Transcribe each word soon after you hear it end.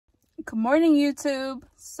Good morning, YouTube.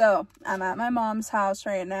 So I'm at my mom's house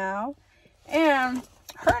right now, and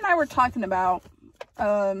her and I were talking about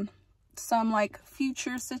some like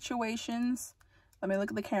future situations. Let me look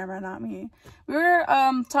at the camera, not me. We were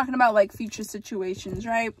talking about like future situations,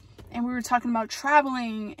 right? And we were talking about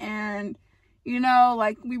traveling, and you know,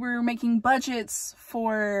 like we were making budgets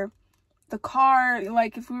for the car,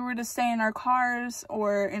 like if we were to stay in our cars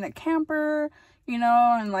or in a camper, you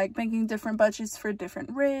know, and like making different budgets for different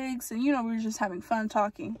rigs. And you know, we were just having fun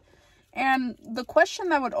talking. And the question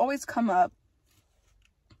that would always come up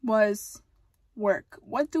was work.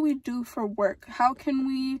 What do we do for work? How can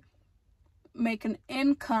we make an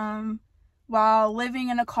income while living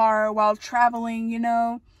in a car, while traveling, you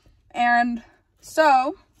know? And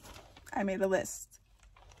so I made a list.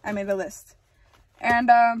 And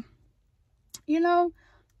you know,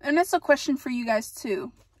 and it's a question for you guys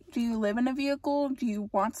too. Do you live in a vehicle? Do you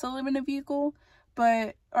want to live in a vehicle?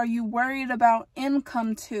 But are you worried about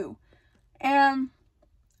income too? And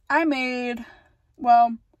I made,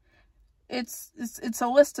 well, it's a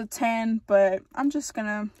list of 10, but I'm just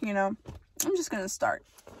gonna, you know, I'm just gonna start.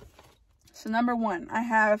 So number 1, I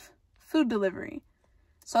have food delivery.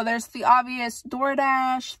 So there's the obvious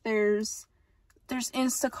DoorDash, there's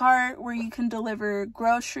Instacart where you can deliver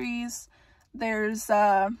groceries. There's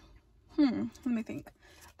let me think.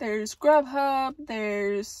 There's Grubhub,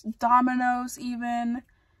 there's Domino's even,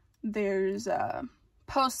 there's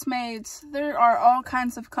Postmates. There are all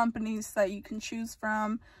kinds of companies that you can choose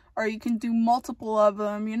from, or you can do multiple of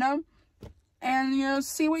them, you know? And, you know,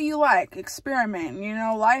 see what you like, experiment, you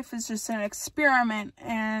know, life is just an experiment,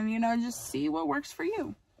 and, you know, just see what works for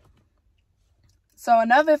you. So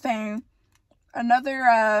another thing,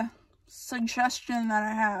 another suggestion that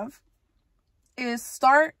I have is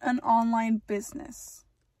start an online business.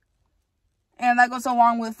 And that goes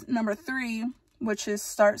along with number 3, which is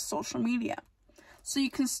start social media. So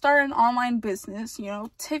you can start an online business, you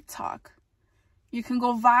know, TikTok. You can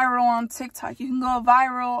go viral on TikTok. You can go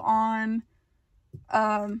viral on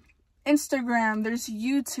Instagram. There's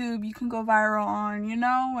YouTube you can go viral on, you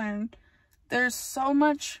know, and there's so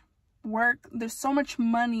much work. There's so much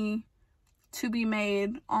money to be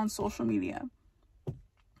made on social media.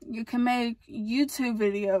 You can make YouTube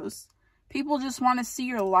videos. People just want to see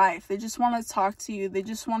your life. They just want to talk to you. They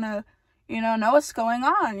just want to, you know what's going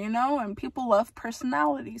on, you know, and people love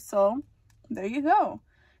personality. So there you go.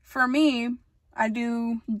 For me, I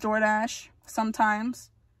do DoorDash sometimes.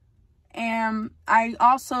 And I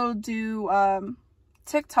also do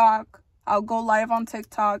TikTok. I'll go live on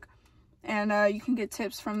TikTok, and you can get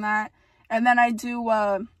tips from that. And then I do,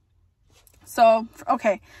 I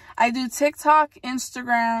do TikTok,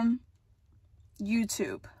 Instagram,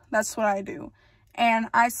 YouTube. That's what I do. And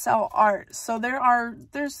I sell art. So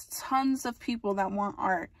there's tons of people that want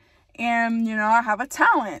art. And, you know, I have a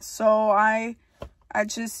talent. So I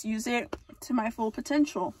just use it to my full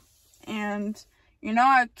potential. And, you know,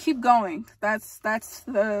 I keep going. That's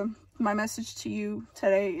my message to you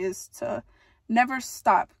today, is to never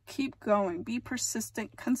stop. Keep going. Be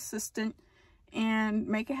persistent, consistent, and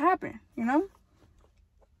make it happen, you know?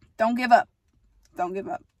 Don't give up. Don't give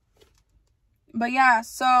up. But yeah,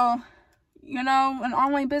 so, you know, an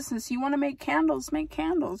online business, you want to make candles,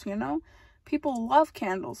 you know? People love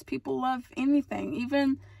candles. People love anything.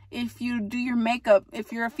 Even if you do your makeup,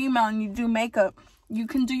 if you're a female and you do makeup, you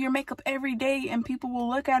can do your makeup every day and people will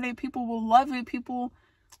look at it. People will love it. People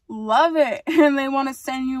love it. And they want to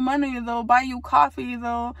send you money. They'll buy you coffee.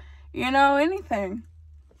 They'll, you know, anything.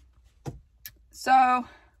 So,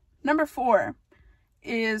 number 4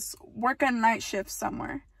 is work a night shift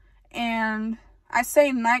somewhere. And I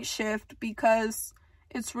say night shift because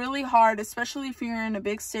it's really hard, especially if you're in a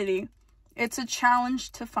big city. It's a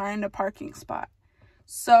challenge to find a parking spot.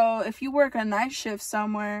 So if you work a night shift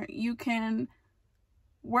somewhere, you can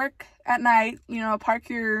work at night, you know, park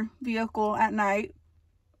your vehicle at night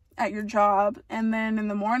at your job. And then in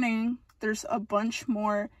the morning, there's a bunch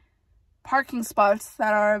more parking spots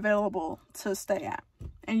that are available to stay at.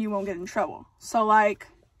 And you won't get in trouble. So like,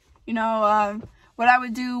 you know, what I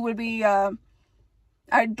would do would be, I'd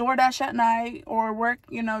DoorDash at night, or work,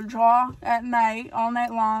 you know, draw at night, all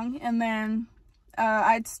night long. And then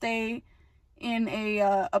I'd stay in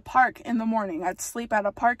a park in the morning. I'd sleep at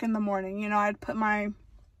a park in the morning. You know, I'd put my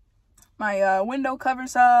window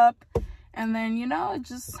covers up, and then, you know,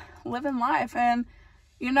 just living life. And,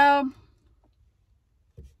 you know,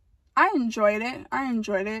 I enjoyed it.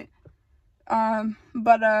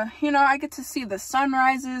 You know, I get to see the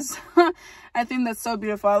sunrises. I think that's so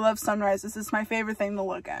beautiful. I love sunrises. It's my favorite thing to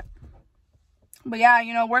look at. But yeah,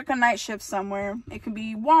 you know, work a night shift somewhere. It could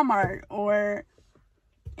be Walmart or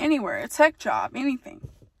anywhere, a tech job, anything.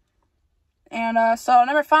 And so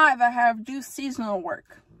number 5, I have do seasonal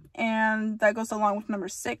work. And that goes along with number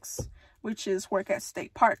 6, which is work at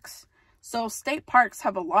state parks. So state parks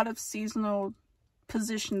have a lot of seasonal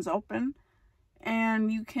positions open.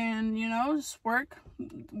 And you can, you know, just work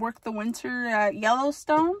the winter at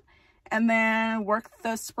Yellowstone. And then work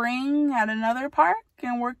the spring at another park.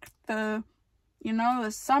 And work the, you know,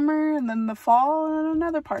 the summer and then the fall at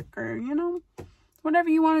another park. Or, you know, whatever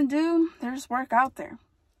you want to do, there's work out there.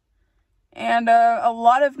 And a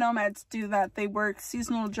lot of nomads do that. They work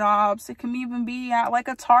seasonal jobs. It can even be at like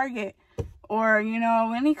a Target or, you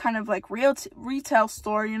know, any kind of like retail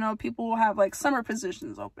store. You know, people will have like summer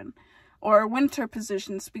positions open or winter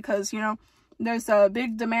positions because, you know, there's a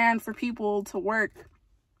big demand for people to work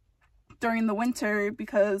during the winter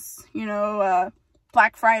because, you know,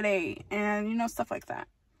 Black Friday and, you know, stuff like that.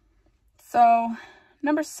 So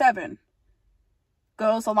number 7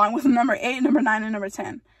 goes along with number 8, number 9, and number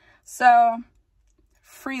 10. So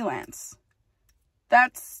freelance,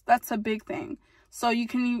 that's a big thing. So you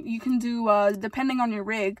can do depending on your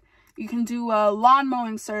rig, you can do a lawn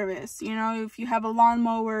mowing service. You know, if you have a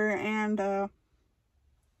lawnmower and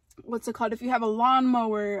what's it called, if you have a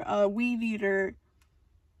lawnmower, a weed eater,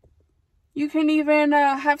 you can even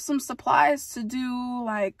have some supplies to do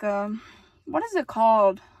like what is it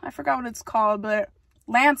called, I forgot what it's called, but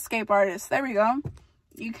landscape artist, there we go.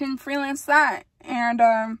 You can freelance that.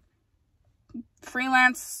 And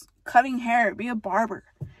freelance cutting hair, be a barber,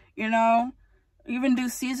 you know, even do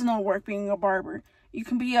seasonal work being a barber. You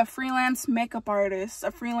can be a freelance makeup artist, a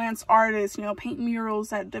freelance artist, you know, paint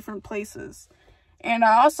murals at different places. And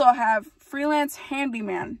I also have freelance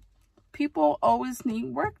handyman. People always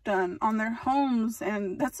need work done on their homes,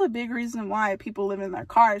 and that's a big reason why people live in their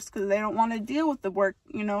cars, because they don't want to deal with the work,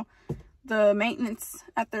 you know, the maintenance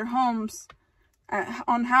at their homes,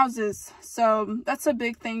 on houses. So that's a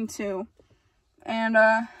big thing too. And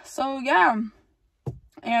so yeah,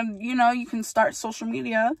 and you know, you can start social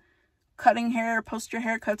media, cutting hair, post your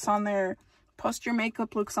haircuts on there, post your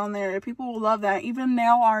makeup looks on there. People will love that. Even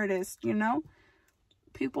nail artists, you know,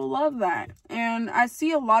 people love that. And I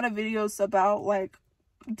see a lot of videos about like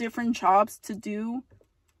different jobs to do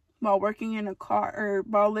while working in a car, or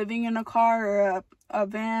while living in a car, or a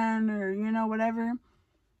van, or, you know, whatever.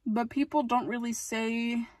 But people don't really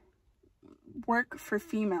say work for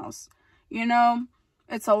females. You know,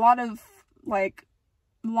 it's a lot of like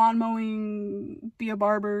lawn mowing, be a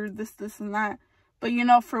barber, this and that. But, you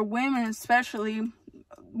know, for women especially,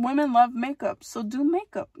 women love makeup. So do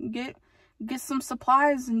makeup. Get some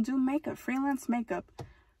supplies and do makeup. Freelance makeup.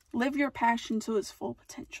 Live your passion to its full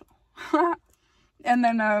potential. And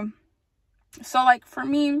then, so like for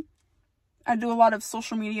me, I do a lot of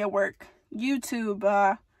social media work.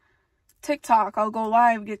 YouTube, TikTok, I'll go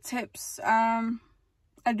live, get tips.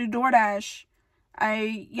 I do DoorDash.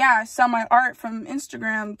 I sell my art from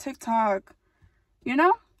Instagram, TikTok, you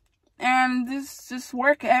know? And this just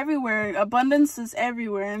work everywhere. Abundance is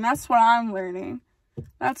everywhere. And that's what I'm learning.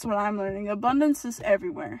 That's what I'm learning. Abundance is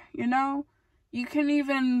everywhere, you know? You can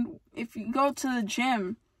even, if you go to the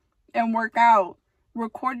gym and work out,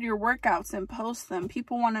 record your workouts and post them.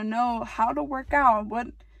 People want to know how to work out.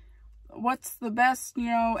 What's the best, you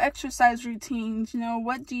know, exercise routines, you know,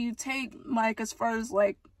 what do you take, like, as far as,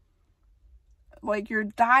 like your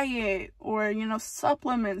diet, or, you know,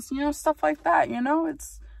 supplements, you know, stuff like that, you know.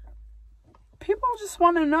 It's, people just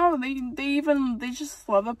want to know. They just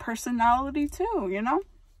love a personality too, you know.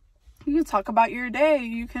 You can talk about your day,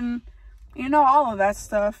 you can, you know, all of that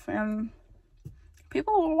stuff, and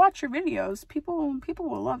people will watch your videos. People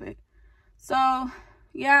will love it. So,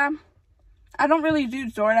 yeah. I don't really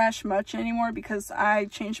do DoorDash much anymore because I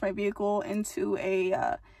changed my vehicle into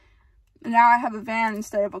a, now I have a van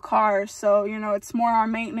instead of a car. So, you know, it's more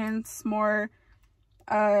on maintenance, more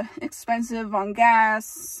expensive on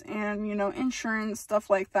gas and, you know, insurance, stuff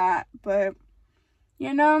like that. But,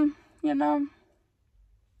 you know,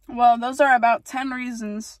 well, those are about 10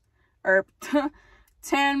 reasons, or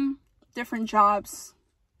 10 different jobs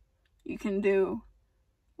you can do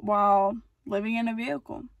while living in a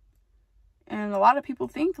vehicle. And a lot of people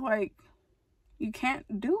think like you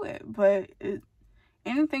can't do it, but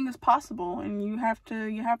anything is possible, and you have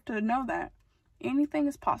to know that anything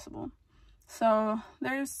is possible. So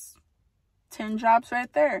there's 10 jobs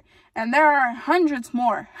right there, and there are hundreds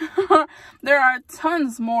more. There are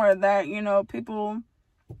tons more that, you know, people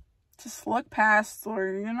just look past, or,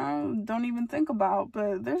 you know, don't even think about.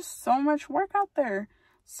 But there's so much work out there,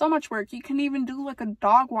 so much work. You can even do like a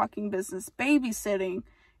dog walking business, babysitting,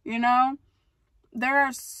 you know. There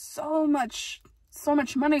are so much so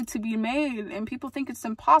much money to be made, and people think it's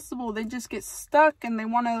impossible. They just get stuck and they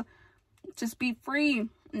want to just be free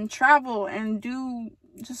and travel and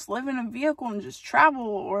just live in a vehicle and just travel,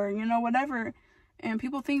 or, you know, whatever. And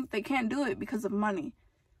people think they can't do it because of money.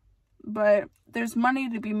 But there's money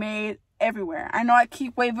to be made everywhere. I know I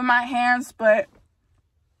keep waving my hands, but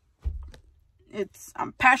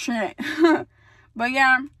I'm passionate. But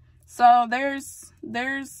yeah, so there's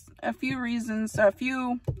a few reasons, a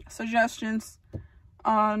few suggestions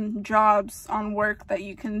on jobs, on work that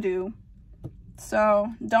you can do.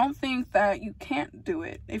 So don't think that you can't do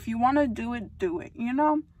it. If you want to do it, you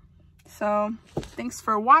know? So thanks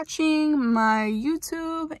for watching my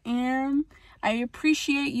YouTube, and I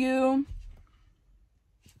appreciate you.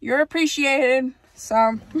 You're appreciated.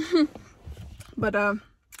 So, but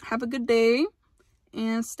have a good day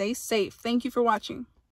and stay safe. Thank you for watching.